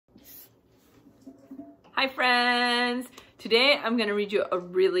Hi friends! Today I'm going to read you a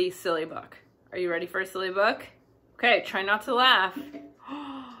really silly book. Are you ready for a silly book? Okay, try not to laugh.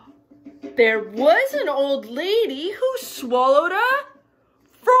 There was an old lady who swallowed a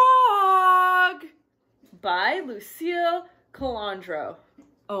frog by Lucille, Colandro.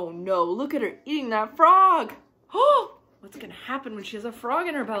 Oh no, look at her eating that frog. Oh, what's going to happen when she has a frog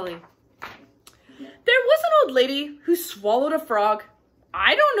in her belly? There was an old lady who swallowed a frog.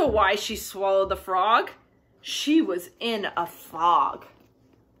 I don't know why she swallowed the frog. She was in a fog.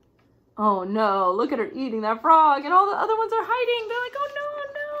 Oh no, look at her eating that frog and all the other ones are hiding. They're like, oh no,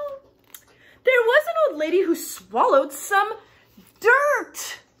 no. There was an old lady who swallowed some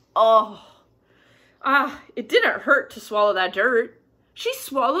dirt. It didn't hurt to swallow that dirt. She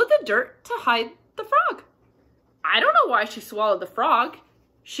swallowed the dirt to hide the frog. I don't know why she swallowed the frog.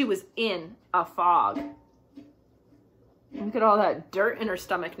 She was in a fog. Look at all that dirt in her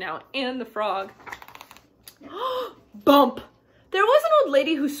stomach now and the frog. Bump! There was an old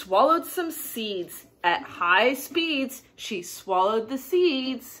lady who swallowed some seeds. At high speeds, she swallowed the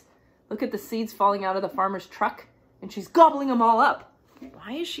seeds. Look at the seeds falling out of the farmer's truck, and she's gobbling them all up.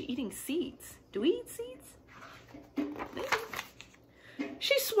 Why is she eating seeds? Do we eat seeds? Maybe.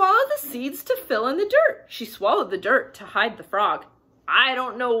 She swallowed the seeds to fill in the dirt. She swallowed the dirt to hide the frog. I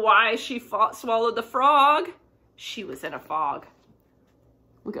don't know why she swallowed the frog. She was in a fog.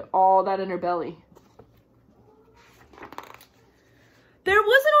 Look at all that in her belly. There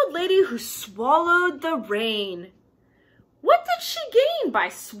was an old lady who swallowed the rain. What did she gain by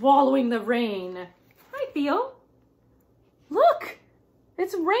swallowing the rain? Hi, Theo. Look,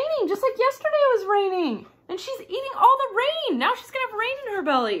 it's raining just like yesterday it was raining. And she's eating all the rain. Now she's going to have rain in her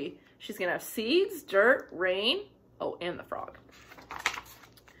belly. She's going to have seeds, dirt, rain. Oh, and the frog.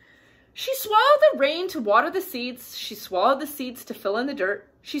 She swallowed the rain to water the seeds. She swallowed the seeds to fill in the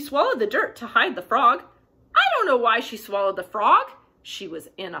dirt. She swallowed the dirt to hide the frog. I don't know why she swallowed the frog. She was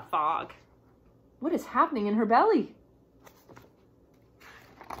in a fog. What is happening in her belly?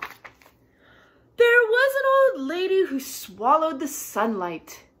 There was an old lady who swallowed the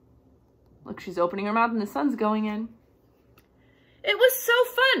sunlight. Look, she's opening her mouth and the sun's going in. It was so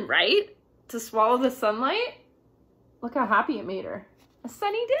fun, right? To swallow the sunlight. Look how happy it made her. A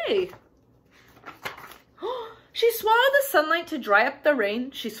sunny day. She swallowed the sunlight to dry up the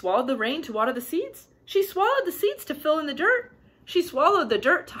rain. She swallowed the rain to water the seeds. She swallowed the seeds to fill in the dirt. She swallowed the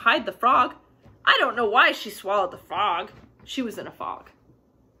dirt to hide the frog. I don't know why she swallowed the frog. She was in a fog.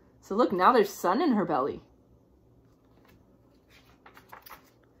 So look, now there's sun in her belly.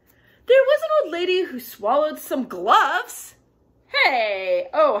 There was an old lady who swallowed some gloves. Hey,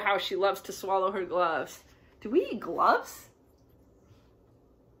 oh, how she loves to swallow her gloves. Do we eat gloves?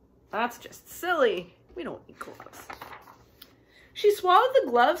 That's just silly. We don't eat gloves. She swallowed the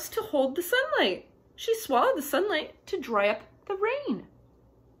gloves to hold the sunlight. She swallowed the sunlight to dry up the rain.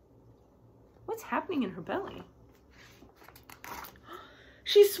 What's happening in her belly?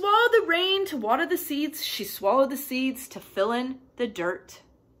 She swallowed the rain to water the seeds. She swallowed the seeds to fill in the dirt.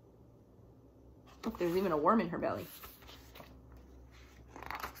 Look, there's even a worm in her belly.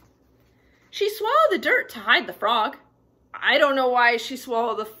 She swallowed the dirt to hide the frog. I don't know why she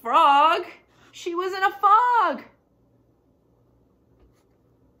swallowed the frog. She was in a fog.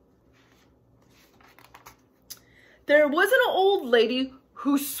 There was an old lady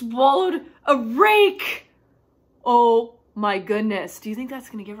who swallowed a rake. Oh my goodness. Do you think that's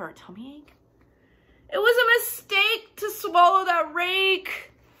going to give her a tummy ache? It was a mistake to swallow that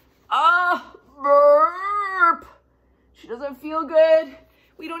rake. Burp. She doesn't feel good.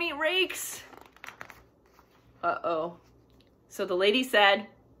 We don't eat rakes. Uh-oh. So the lady said,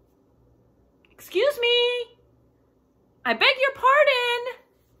 "Excuse me, I beg your pardon."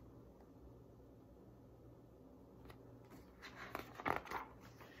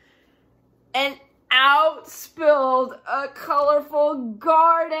 And out spilled a colorful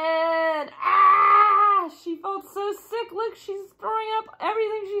garden. Ah! She felt so sick. Look, she's throwing up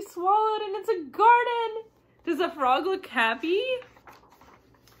everything she swallowed and it's a garden. Does the frog look happy?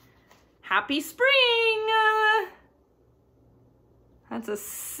 Happy spring! That's a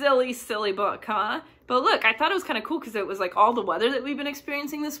silly, silly book, huh? But look, I thought it was kind of cool because it was like all the weather that we've been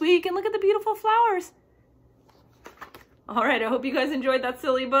experiencing this week. And look at the beautiful flowers. All right, I hope you guys enjoyed that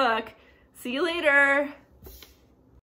silly book. See you later.